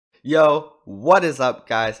Yo, what is up,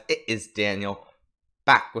 guys? It is Daniel,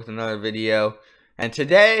 back with another video. And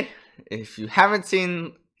today, if you haven't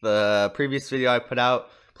seen the previous video I put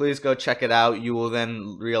out, please go check it out. You will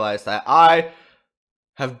then realize that I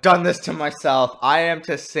have done this to myself. I am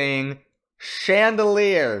to sing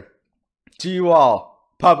Chandelier to you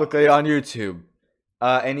all publicly on YouTube.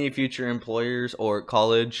 Any future employers or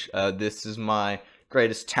college, this is my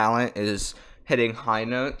greatest talent, is hitting high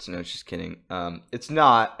notes. No, just kidding. It's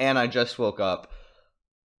not, and I just woke up.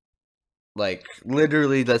 Like,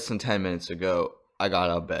 literally less than 10 minutes ago, I got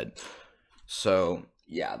out of bed. So,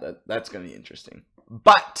 yeah, that's gonna be interesting.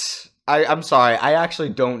 But, I'm sorry, I actually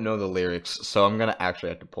don't know the lyrics, so I'm gonna actually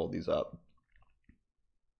have to pull these up.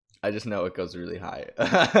 I just know it goes really high.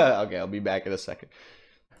 Okay, I'll be back in a second.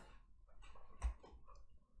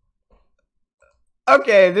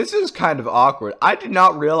 Okay, this is kind of awkward. I did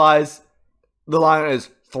not realize the line is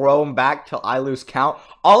throw him back till I lose count.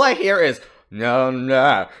 All I hear is no,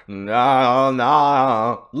 no, no,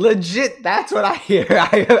 no. Legit, that's what I hear.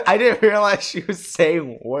 I didn't realize she was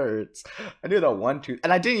saying words. I knew the 1, 2,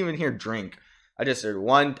 and I didn't even hear drink. I just heard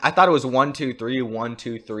one. I thought it was 1, 2, 3, 1,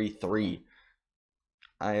 2, 3, 3.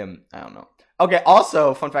 I don't know. Okay,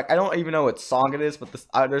 also, fun fact, I don't even know what song it is, but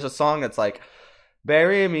there's a song that's like,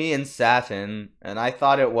 bury me in Saturn, and I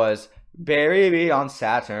thought it was bury me on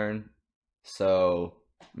Saturn. So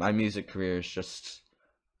my music career is just,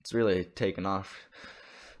 it's really taken off.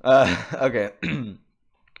 Okay.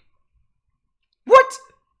 What?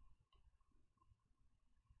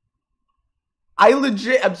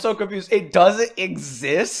 I'm so confused. It doesn't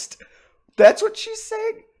exist? That's what she's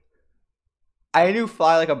saying? I knew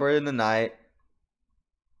fly like a bird in the night.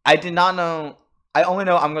 I did not know. I only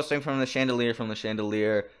know I'm gonna sing from the chandelier.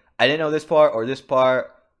 I didn't know this part or this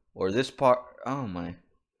part or this part. Oh my.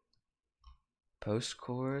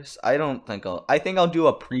 Post-chorus? I think I'll do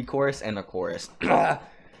a pre-chorus and a chorus.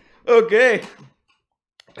 Okay.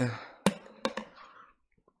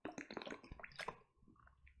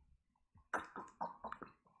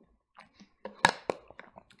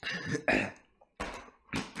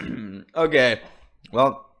 Okay.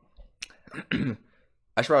 Well,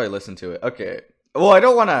 I should probably listen to it. Okay. Well, I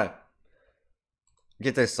don't want to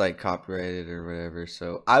get this like copyrighted or whatever,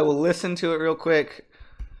 so I will listen to it real quick.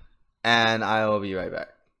 And I will be right back.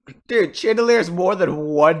 Dude, Chandelier is more than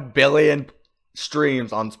 1 billion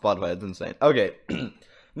streams on Spotify. It's insane. Okay. I'm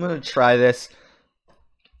gonna try this.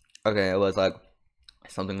 Okay, it was like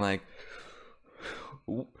something like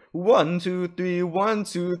 1, 2, 3, 1,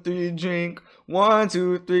 2, 3, drink. 1,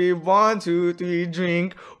 2, 3, 1, 2, 3,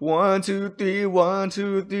 drink. 1, 2, 3, 1,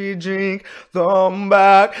 2, 3, drink. Thumb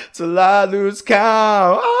back till I lose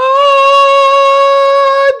count. I'm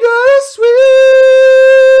gonna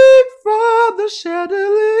swing from the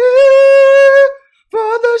chandelier,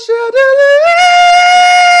 from the chandelier.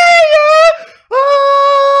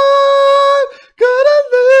 I'm gonna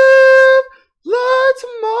live like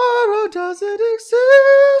tomorrow doesn't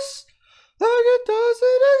exist, like it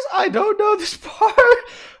doesn't exist. I don't know this part.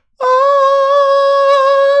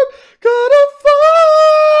 I'm gonna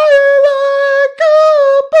fly like a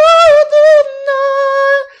bird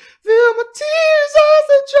tonight, feel my tears as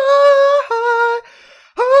they dry.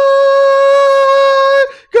 I'm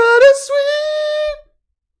gonna swing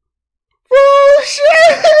from the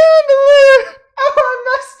chandelier. Oh, I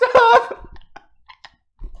messed up.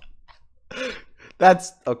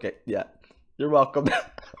 That's okay. Yeah, you're welcome.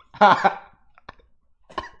 I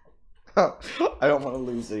don't want to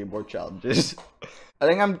lose any more challenges. I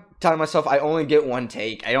think I'm telling myself I only get 1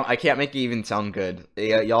 take. I can't make it even sound good.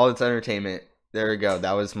 Yeah, y'all, it's entertainment. There we go.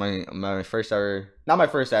 That was my first ever, not my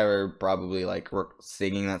first ever, probably like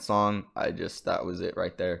singing that song. That was it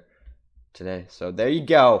right there today. So there you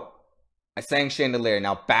go. I sang Chandelier.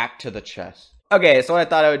 Now back to the chess. Okay, so what I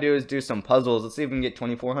thought I would do is do some puzzles. Let's see if we can get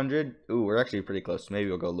 2,400. Ooh, we're actually pretty close. Maybe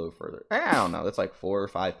we'll go a little further. I don't know. That's like 4 or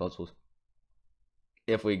 5 puzzles,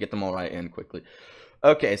 if we get them all right and quickly.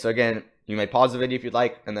 Okay, so again, you may pause the video if you'd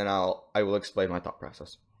like, and then I will explain my thought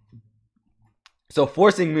process. So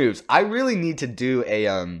forcing moves. I really need to do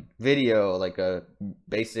a video, like a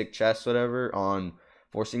basic chess whatever, on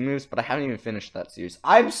forcing moves, but I haven't even finished that series.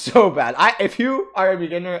 I'm so bad. If you are a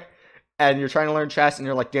beginner and you're trying to learn chess and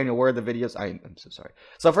you're like, Daniel, where are the videos? I'm so sorry.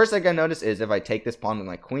 So first thing I notice is if I take this pawn with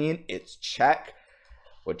my queen, it's check,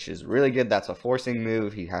 which is really good. That's a forcing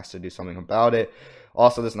move. He has to do something about it.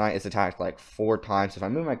 Also, this knight is attacked like 4 times. If I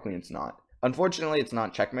move my queen, it's not. Unfortunately, it's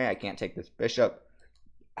not checkmate. I can't take this bishop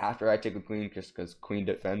after I take the queen just because queen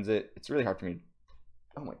defends it. It's really hard for me.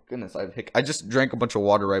 Oh my goodness, I just drank a bunch of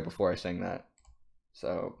water right before I sang that.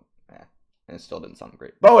 So, yeah. And it still didn't sound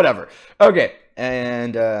great. But whatever. Okay.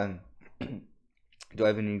 And do I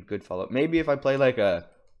have any good follow-up? Maybe if I play like a...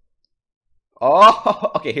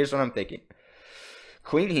 Oh, okay, here's what I'm thinking.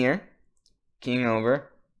 Queen here. King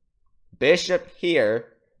over. Bishop here.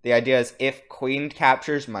 The idea is if queen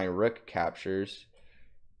captures, my rook captures.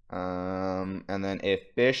 And then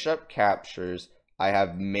if bishop captures, I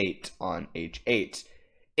have mate on h8.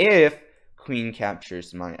 If queen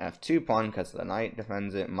captures my f2 pawn because the knight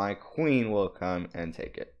defends it, my queen will come and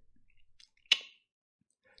take it.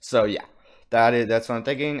 So yeah, that's what I'm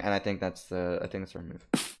thinking, and I think that's the right move.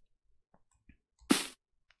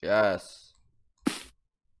 Yes.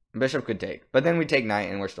 Bishop could take, but then we take knight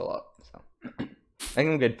and we're still up. So I think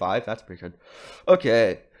I'm good 5. That's pretty good.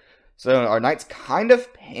 Okay, so our knight's kind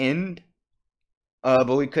of pinned, but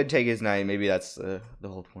we could take his knight. Maybe that's the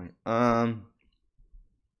whole point.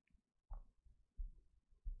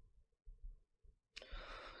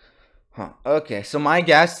 Okay, so my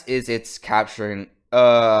guess is it's capturing.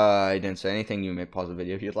 I didn't say anything. You may pause the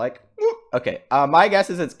video if you'd like. Okay, my guess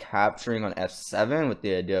is it's capturing on f7 with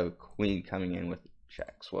the idea of queen coming in with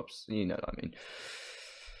checks. Whoops, you know what I mean.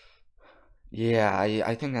 Yeah,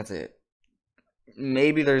 I think that's it.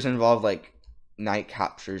 Maybe there's involved like knight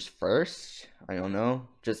captures first. I don't know,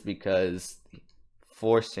 just because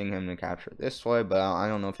forcing him to capture this way, but I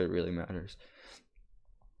don't know if it really matters.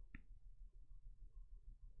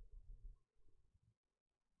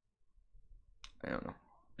 I don't know.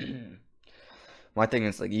 My thing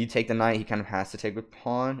is, like, you take the knight, he kind of has to take with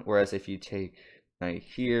pawn. Whereas if you take knight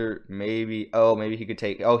here, maybe he could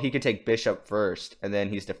take bishop first, and then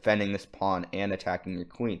he's defending this pawn and attacking your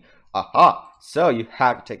queen. Aha! So you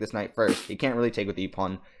have to take this knight first. He can't really take with the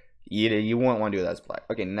pawn. You won't want to do that as black.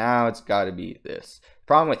 Okay, now it's got to be this.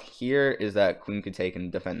 Problem with here is that queen could take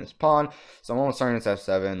and defend this pawn. So I'm almost starting at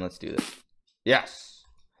f7. Let's do this. Yes.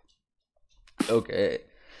 Okay.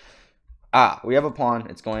 We have a pawn.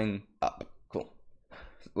 It's going up. Cool.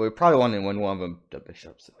 We probably want to win one of them. The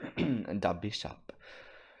bishops. The bishop.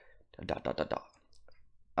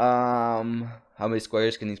 How many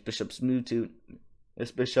squares can these bishops move to?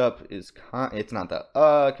 This bishop is it's not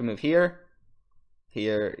that. Can move here.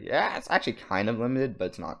 Here. Yeah, it's actually kind of limited, but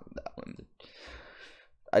it's not that limited.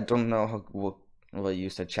 I don't know what you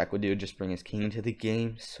said check would do. Just bring his king into the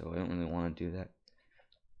game, so I don't really want to do that.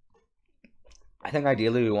 I think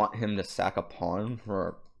ideally we want him to sack a pawn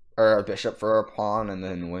or a bishop for a pawn and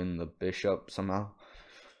then win the bishop somehow.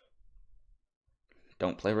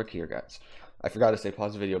 Don't play rook here, guys. I forgot to say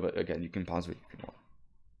pause the video, but again, you can pause it if you want.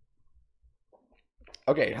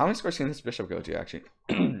 Okay, how many squares can this bishop go to, actually?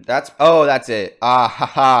 That's it.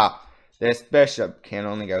 Haha. This bishop can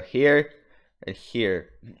only go here and here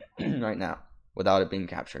right now without it being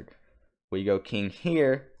captured. We go king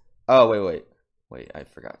here. Oh, wait, I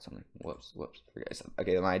forgot something. Whoops. Forget something.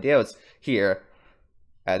 Okay, my idea was here.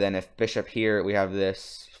 And then if bishop here, we have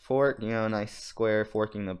this fork, nice square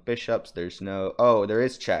forking the bishops. There's no... Oh, there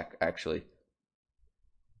is check, actually.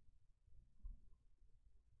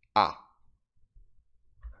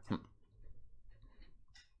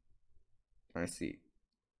 I see.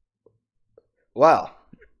 Well,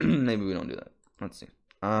 maybe we don't do that. Let's see.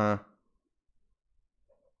 The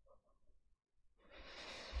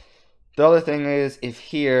other thing is, if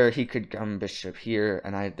here, he could come bishop here,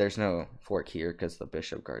 and there's no fork here because the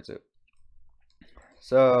bishop guards it.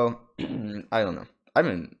 So, I don't know.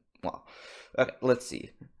 Well, okay, let's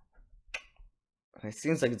see. It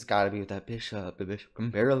seems like it's got to be with that bishop. The bishop can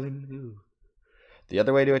barely move. The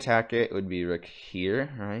other way to attack it would be rook here,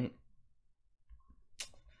 right?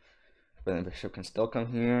 But then the bishop can still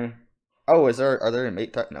come here. Oh, are there a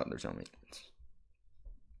mate threat? No, there's no mate threats.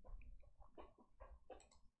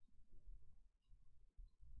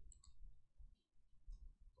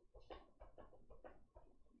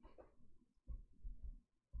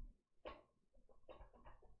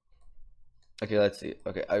 Okay, let's see.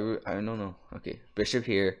 Okay, I don't know. Okay, bishop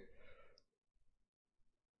here.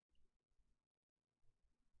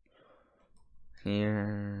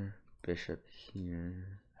 Here, bishop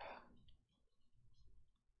here.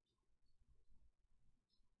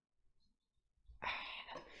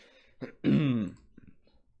 Oh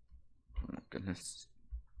my goodness.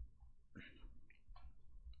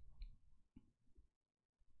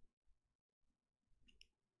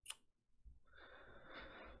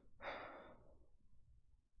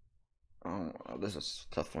 Oh, this is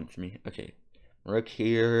a tough one for me. Okay, rook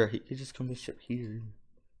here. He could just come bishop here.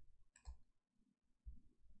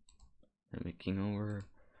 And the king over.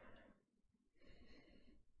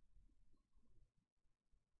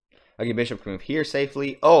 Okay, bishop can move here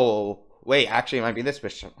safely. Oh, wait, actually, it might be this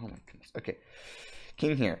bishop. Oh my goodness. Okay,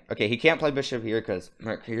 King here. Okay, he can't play bishop here because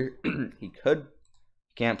rook here. He could.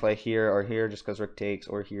 Can't play here or here just because rook takes,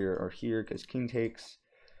 or here because king takes.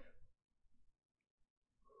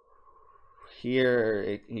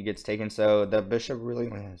 Here he gets taken, so the bishop really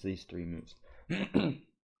only has these 3 moves.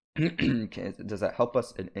 Okay, does that help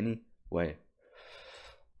us in any way?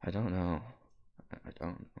 I don't know. I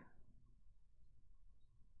don't know.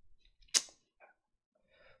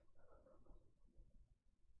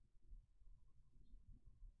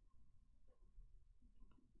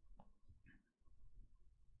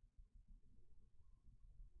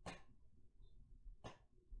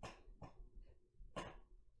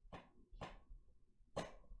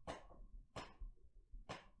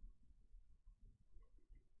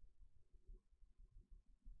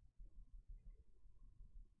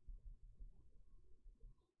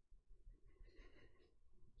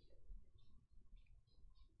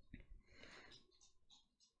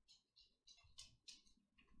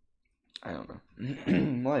 I don't know.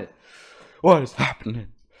 What is happening?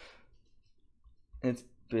 It's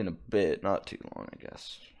been a bit, not too long, I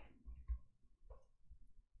guess.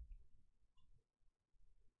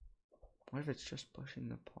 What if it's just pushing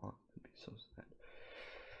the pawn? It'd be so sad.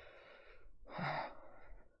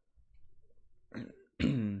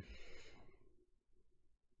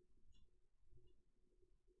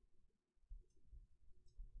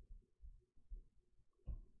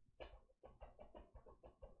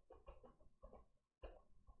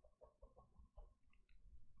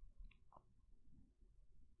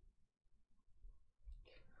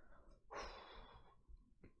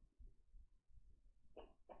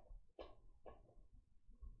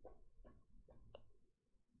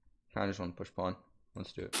 I just want to push pawn.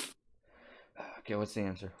 Let's do it. Okay, what's the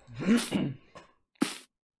answer?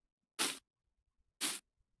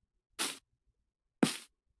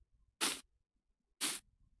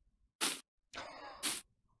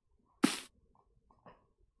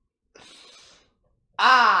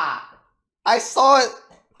 Ah! I saw it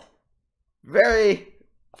very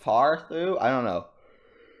far through. I don't know.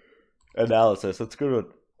 Analysis. Let's go to.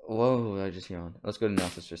 Whoa, I just yawned. Let's go to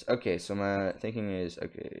analysis first. Okay, so my thinking is,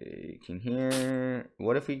 okay, king here.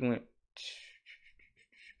 What if we went.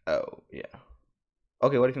 Oh, yeah.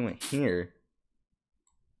 Okay, what if we went here?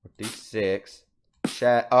 D6.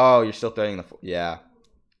 Chat. Oh, you're still threatening the. Yeah.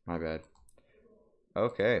 My bad.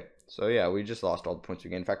 Okay. So, yeah, we just lost all the points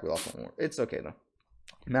again. In fact, we lost one more. It's okay, though.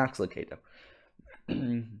 Max Locato.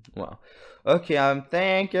 Wow. Okay, I'm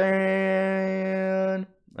thinking.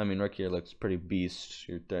 I mean, rook here looks pretty beast.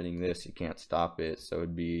 You're threatening this. You can't stop it. So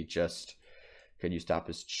it'd be just. Could you stop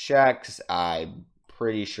his checks? I'm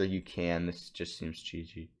pretty sure you can. This just seems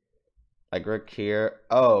cheesy. Like rook here.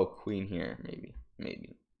 Oh, queen here. Maybe.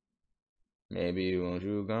 Maybe. Maybe. Won't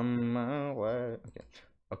you come my way? Okay.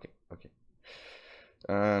 Okay. Okay.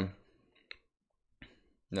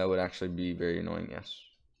 That would actually be very annoying, yes.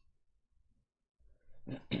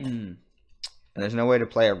 And there's no way to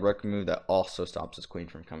play a rook move that also stops his queen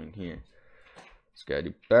from coming here. It's gotta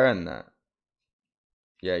do better than that.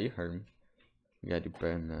 Yeah, you heard me. You gotta do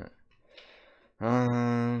better than that.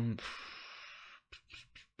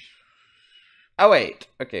 Oh wait.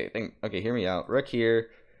 Okay, okay, hear me out. Rook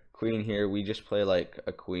here, queen here. We just play like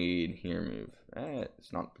a queen here move.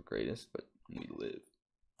 It's not the greatest, but we live.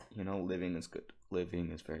 You know, living is good.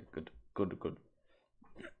 Living is very good. Good, good.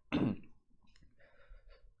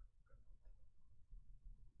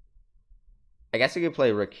 I guess we could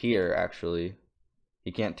play rook here, actually.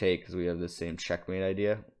 He can't take because we have the same checkmate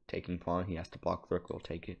idea. Taking pawn, he has to block the rook, we'll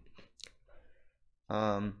take it.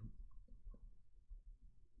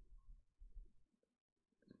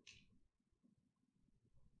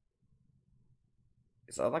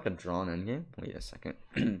 Is that like a drawn endgame? Wait a second.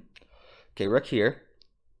 Okay, rook here.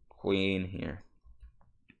 Queen here.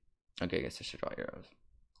 Okay, I guess I should draw arrows.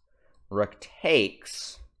 Rook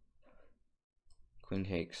takes. Queen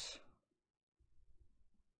takes.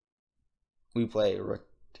 We play rook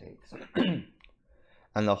takes.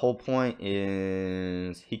 And the whole point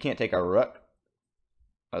is he can't take our rook.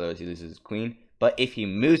 Otherwise he loses his queen. But if he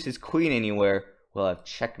moves his queen anywhere, we'll have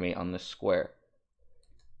checkmate on the square.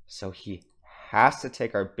 So he has to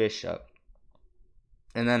take our bishop.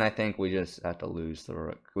 And then I think we just have to lose the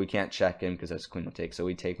rook. We can't check him because that's queen will take. So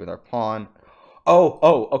we take with our pawn.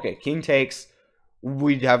 Oh, okay. King takes.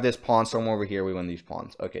 We have this pawn somewhere over here. We win these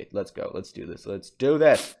pawns. Okay, let's go. Let's do this. Let's do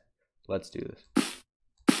this. Let's do this.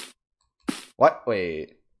 What?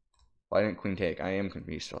 Wait. Why didn't queen take? I am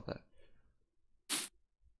confused about that.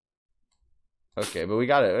 Okay, but we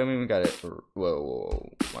got it. I mean, we got it. Whoa.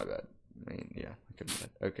 My bad. I mean, yeah. I couldn't do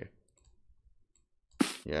that. Okay.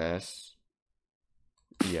 Yes.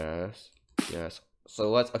 So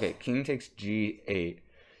let's, okay, king takes g8.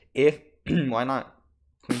 If, why not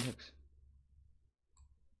queen takes?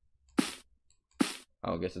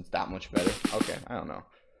 Oh, I guess it's that much better. Okay, I don't know.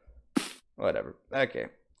 Whatever. Okay.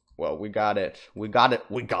 Well, we got it. We got it.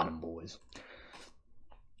 We got him, boys.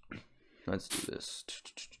 Let's do this.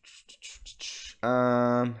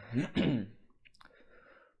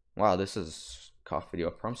 Wow, this is cough video.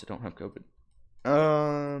 I promise I don't have COVID.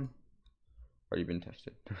 Already been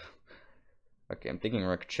tested. Okay, I'm thinking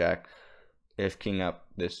rook check. If king up,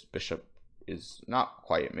 this bishop is not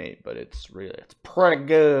quite mate, but it's pretty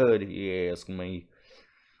good. Yes, me.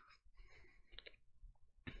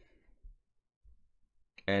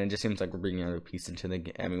 And it just seems like we're bringing another piece into the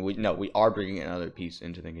game. I mean, we are bringing another piece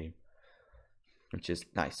into the game, which is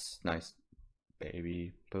nice,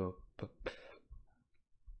 baby. Boop, boop.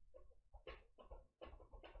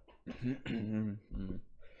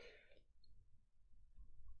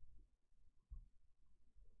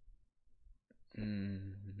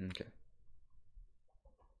 Okay.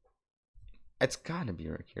 It's gotta be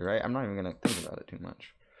right here, right? I'm not even gonna think about it too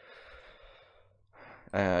much.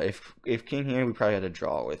 If king here, we probably had to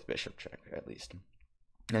draw with bishop check at least.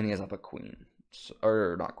 And he has up a queen, so,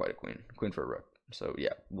 or not quite a queen for a rook. So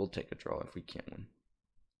yeah, we'll take a draw if we can't win.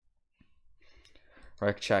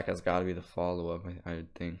 Rook check has got to be the follow-up, I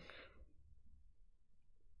would think.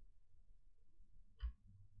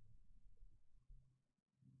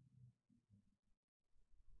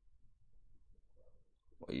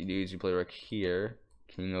 What you do is you play rook here,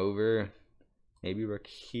 king over, maybe rook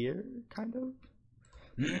here, kind of.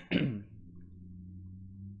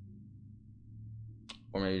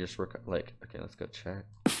 Or maybe just rook, like, okay, let's go check.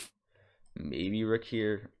 Maybe rook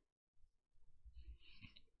here.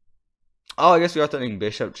 Oh, I guess we are thinking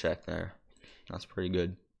bishop check there. That's pretty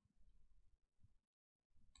good.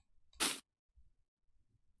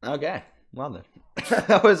 Okay, well then.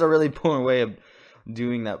 That was a really poor way of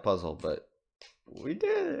doing that puzzle, but we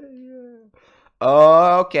did it. Yeah.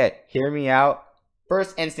 Okay, hear me out.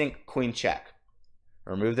 First instinct, queen check.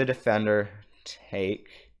 Remove the defender. Take.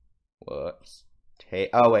 Whoops. Take.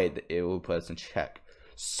 Oh wait, it will put us in check.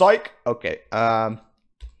 Psych. Okay. Yeah,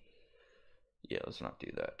 let's not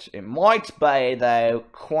do that. It might be though.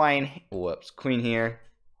 Queen. Whoops. Queen here.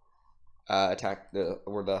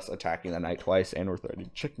 We're thus attacking the knight twice, and we're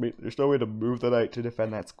threatening checkmate. There's no way to move the knight to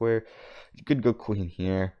defend that square. You could go queen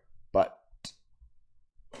here, but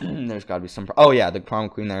there's got to be some. Oh yeah, the problem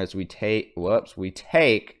queen there is we take. Whoops, we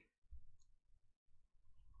take.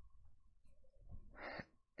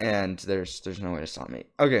 And there's no way to stop me.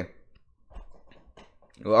 Okay.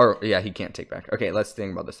 Or yeah, he can't take back. Okay, let's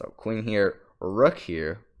think about this though. Queen here, rook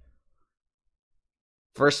here.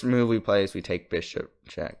 First move we play is we take bishop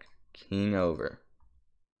check, king over.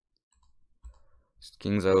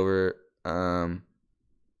 King's over.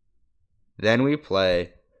 Then we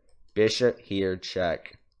play bishop here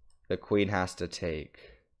check. The queen has to take.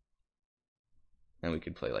 And we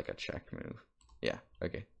could play like a check move. Yeah,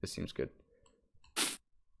 okay, this seems good.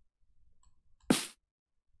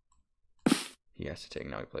 He has to take.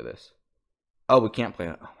 Now we play this. Oh, we can't play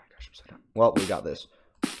it. Oh my gosh, I'm so dumb. Well, we got this.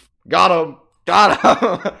 Got him! Got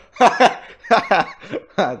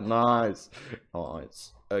him! Nice.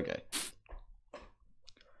 Nice. Okay.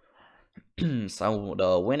 So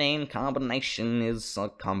the winning combination is a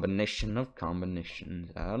combination of combinations.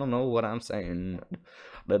 I don't know what I'm saying.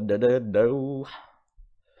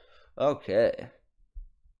 Okay.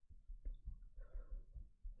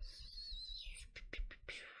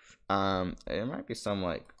 It might be some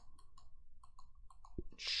like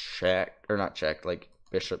check or not check, like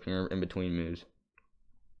bishop here in between moves.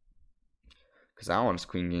 Because I want his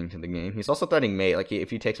queen getting to the game. He's also threatening mate. Like if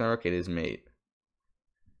he takes my rook, it is mate.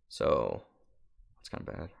 So that's kind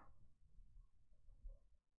of bad.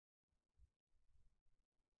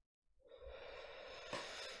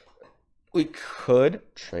 We could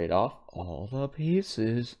trade off all the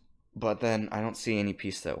pieces, but then I don't see any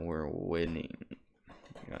piece that we're winning.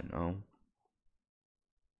 I know.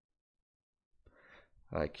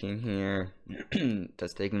 Like king here.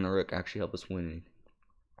 Does taking the rook actually help us winning?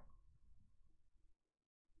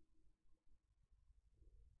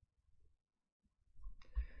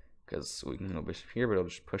 Because we can go bishop here, but it'll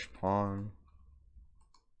just push pawn.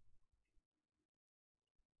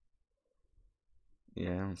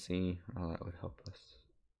 Yeah, I don't see how that would help us.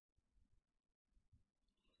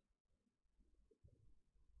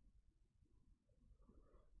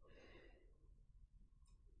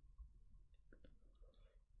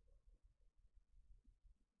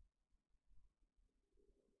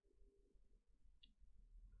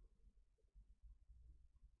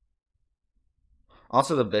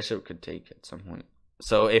 Also, the bishop could take at some point.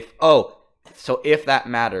 So if that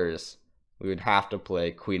matters, we would have to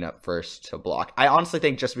play queen up first to block. I honestly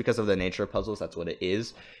think just because of the nature of puzzles, that's what it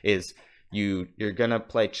is you're gonna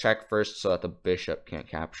play check first so that the bishop can't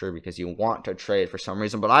capture, because you want to trade for some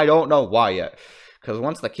reason, but I don't know why yet. Because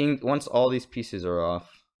once all these pieces are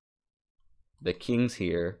off, the king's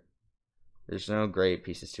here. There's no great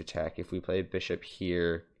pieces to attack. If we play bishop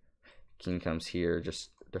here, king comes here,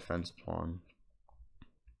 just defense pawn.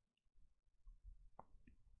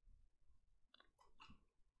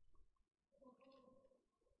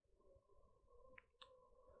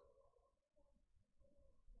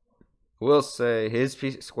 We'll say his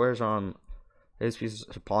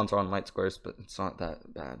pawns are on light squares, but it's not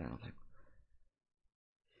that bad, I don't think.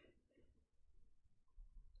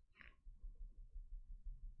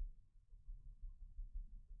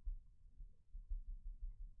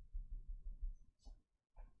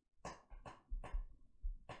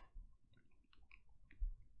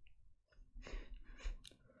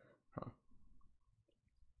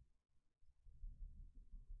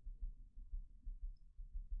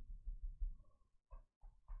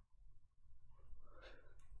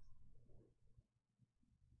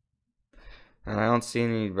 And I don't see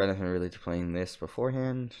any benefit really to playing this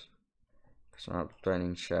beforehand. So I'm not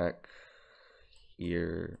threatening check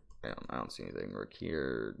here. I don't see anything. Rook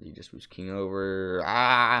here. He just moves king over.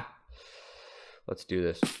 Let's do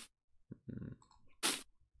this.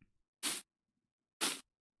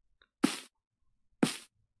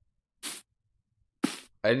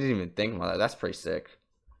 I didn't even think about that. That's pretty sick.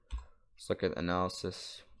 Let's look at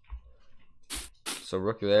analysis. So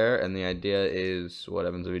rook there, and the idea is what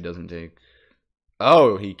happens if he doesn't take.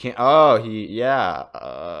 Oh, he can't. Oh, yeah.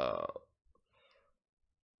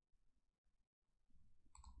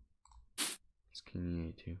 It's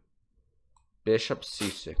king e2. Bishop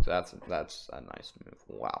c6. That's a nice move.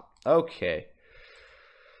 Wow. Okay.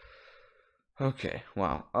 Okay.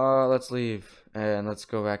 Wow. Let's leave and let's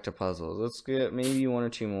go back to puzzles. Let's get maybe one or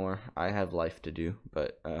two more. I have life to do,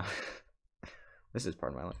 but this is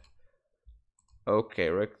part of my life. Okay,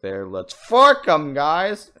 Rick there. Let's fork them,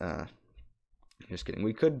 guys. Just kidding.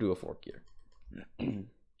 We could do a fork here.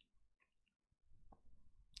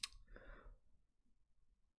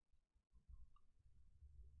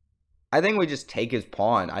 I think we just take his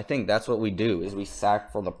pawn. I think that's what we do, is we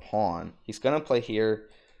sack for the pawn. He's gonna play here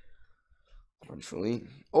eventually,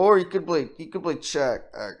 or he could play check.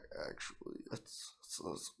 Actually,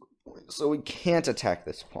 so we can't attack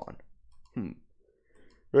this pawn.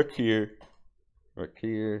 Rook here, rook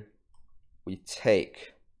here. We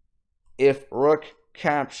take. If rook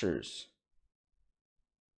captures,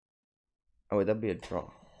 oh wait, that'd be a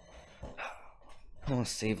draw. I want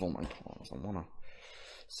to save all my pawns. I want to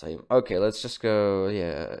save. Okay, let's just go.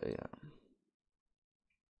 Yeah.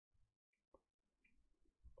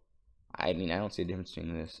 I mean, I don't see a difference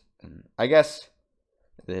between this and I guess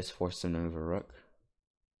this forces him to move a rook.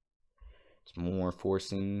 It's more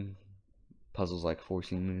forcing. Puzzles like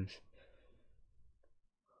forcing moves.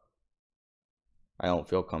 I don't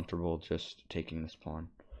feel comfortable just taking this pawn.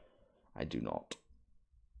 I do not.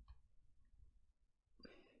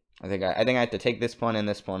 I think I have to take this pawn, and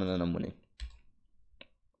then I'm winning.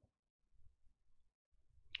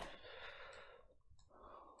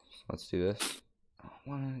 So let's do this.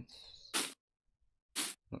 What?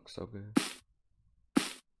 Looks so good.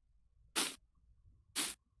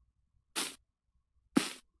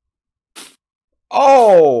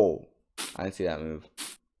 Oh! I didn't see that move.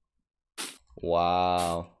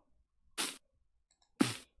 Wow.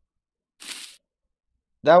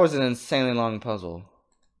 That was an insanely long puzzle.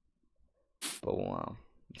 But wow.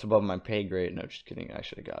 It's above my pay grade. No, just kidding. I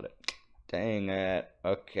should have got it. Dang it.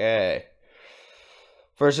 Okay.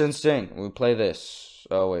 First instinct. We play this.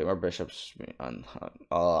 Oh, wait. Our bishop's...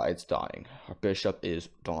 it's dying. Our bishop is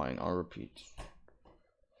dying. I'll repeat.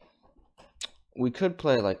 We could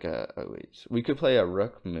play like a... Oh, wait. We could play a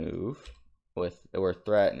rook move. We're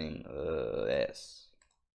threatening this.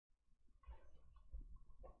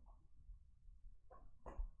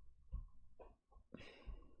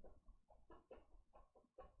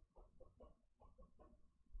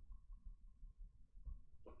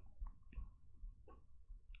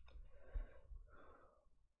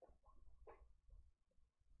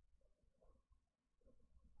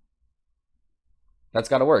 That's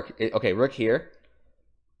got to work. Okay, rook here.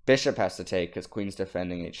 Bishop has to take because queen's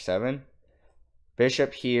defending h7.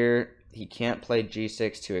 Bishop here. He can't play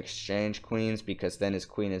g6 to exchange queens because then his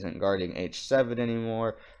queen isn't guarding h7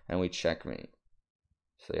 anymore, and we checkmate.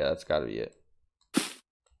 So yeah, that's got to be it.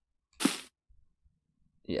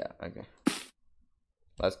 Yeah, okay.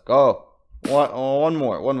 Let's go. One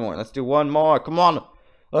more. Let's do one more. Come on.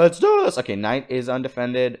 Let's do this. Okay, knight is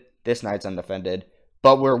undefended. This knight's undefended.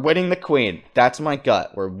 But we're winning the queen. That's my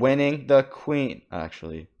gut. We're winning the queen.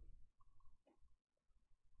 Actually,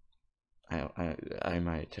 I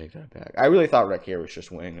might take that back. I really thought right here was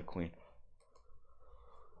just winning the queen.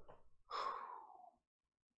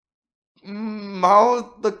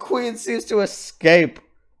 How the queen seems to escape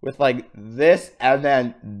with like this and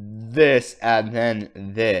then this and then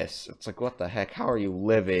this. It's like, what the heck? How are you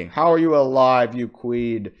living? How are you alive, you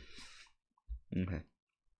queen? Okay.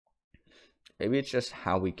 Maybe it's just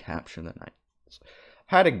how we capture the knight. If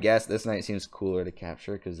I had to guess, this knight seems cooler to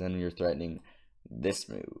capture because then you're threatening this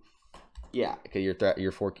move. Yeah, because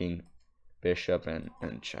you're forking bishop and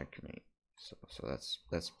checkmate. So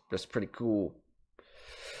that's pretty cool.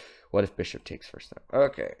 What if bishop takes first step?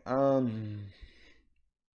 Okay.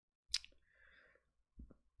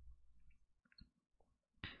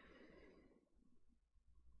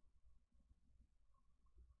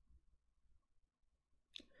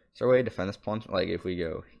 Is there a way to defend this pawn? Like if we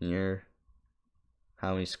go here,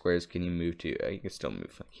 how many squares can you move to? You can still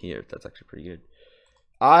move like here. That's actually pretty good.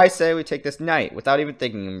 I say we take this knight without even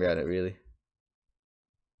thinking about it, really.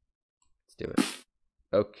 Let's do it.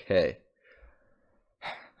 Okay.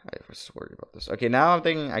 I was worried about this. Okay, now I'm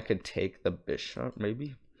thinking I could take the bishop.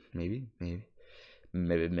 Maybe.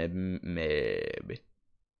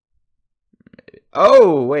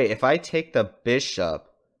 Oh, wait. If I take the bishop,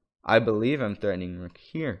 I believe I'm threatening rook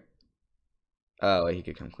here. Oh, wait, he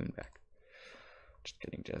could come queen back. Just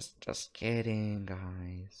kidding. Just kidding,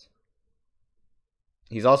 guys.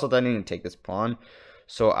 He's also threatening to take this pawn.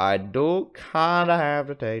 So I do kind of have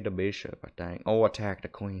to take the bishop, I think. Or attack the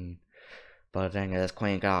queen. But I think this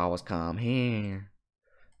queen can always come here.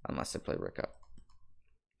 Unless I play rook up.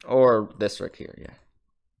 Or this rook here, yeah.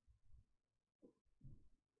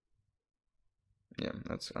 Yeah,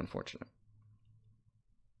 that's unfortunate.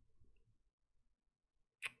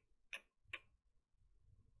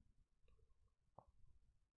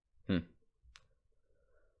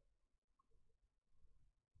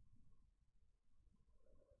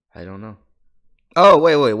 I don't know. Oh,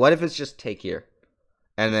 wait. What if it's just take here?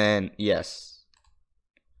 And then, yes.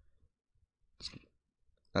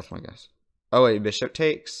 That's my guess. Oh, wait, bishop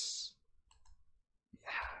takes.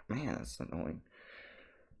 Yeah, man, that's annoying.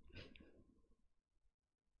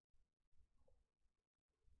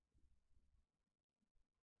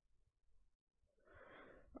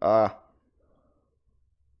 Wow.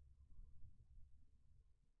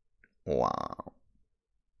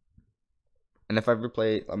 And if I ever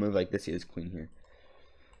play a move like this, he has queen here.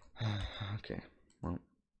 Okay, well.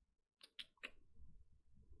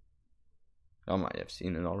 I might have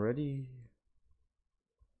seen it already.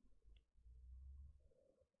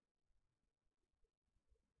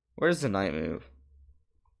 Where's the knight move?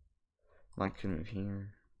 Knight can move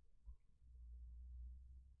here.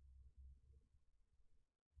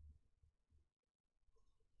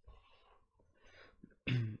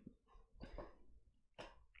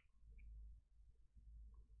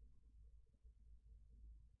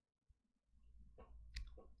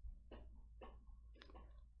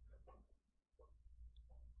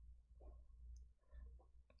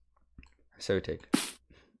 So take.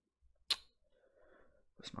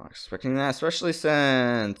 Was not expecting that, especially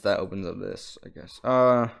since that opens up this, I guess.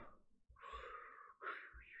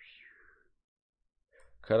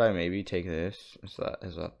 Could I maybe take this? Is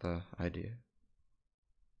that the idea?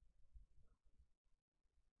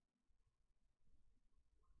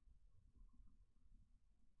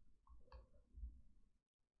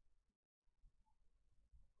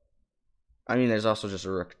 I mean, there's also just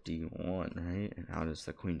a rook d1, right? And how does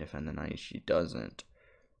the queen defend the knight? She doesn't.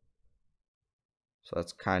 So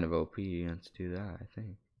that's kind of OP. Let's do that, I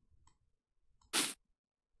think.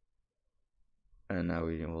 And now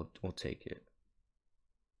we'll take it.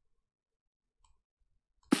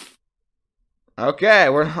 Okay,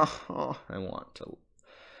 we're not. Oh, I want to.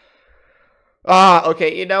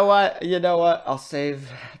 Okay. You know what? I'll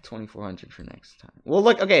save 2,400 for next time. Well,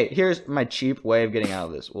 look. Okay, here's my cheap way of getting out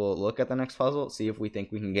of this. We'll look at the next puzzle, see if we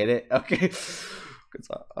think we can get it. Okay.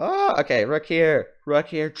 Okay. Rook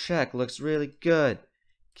here. Check. Looks really good.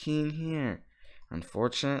 King here.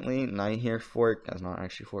 Unfortunately, knight here fork. That's not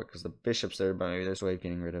actually fork because the bishop's there, but maybe there's a way of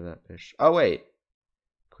getting rid of that bishop. Oh wait.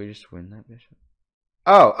 Can we just win that bishop?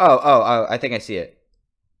 Oh, I think I see it.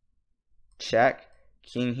 Check.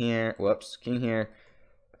 King here. Whoops. King here.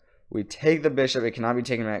 We take the bishop. It cannot be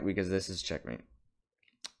taken back because this is checkmate.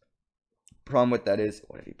 Problem with that is,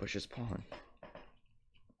 what if he pushes pawn?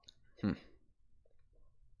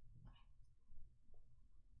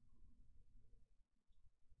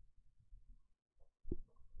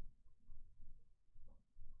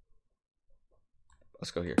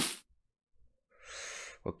 Let's go here.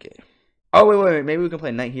 Okay. Oh, wait. Maybe we can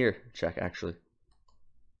play knight here. Check, actually.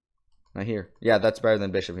 Knight here. Yeah, that's better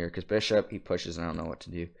than bishop here. Because bishop, he pushes and I don't know what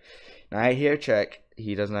to do. Knight here, check.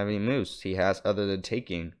 He doesn't have any moves. He has other than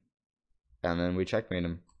taking. And then we checkmate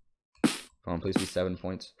him. Come on, please be 7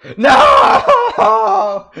 points.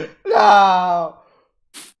 No! No!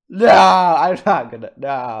 No! I'm not gonna.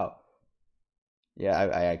 No. Yeah,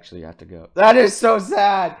 I actually have to go. That is so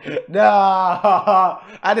sad. No!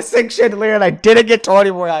 I had to sing Chandelier and I didn't get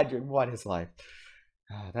 2400. What is life?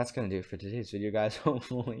 That's gonna do it for today's video, guys.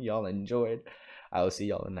 Hopefully y'all enjoyed. I will see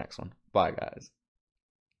y'all in the next one. Bye, guys.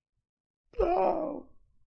 Oh.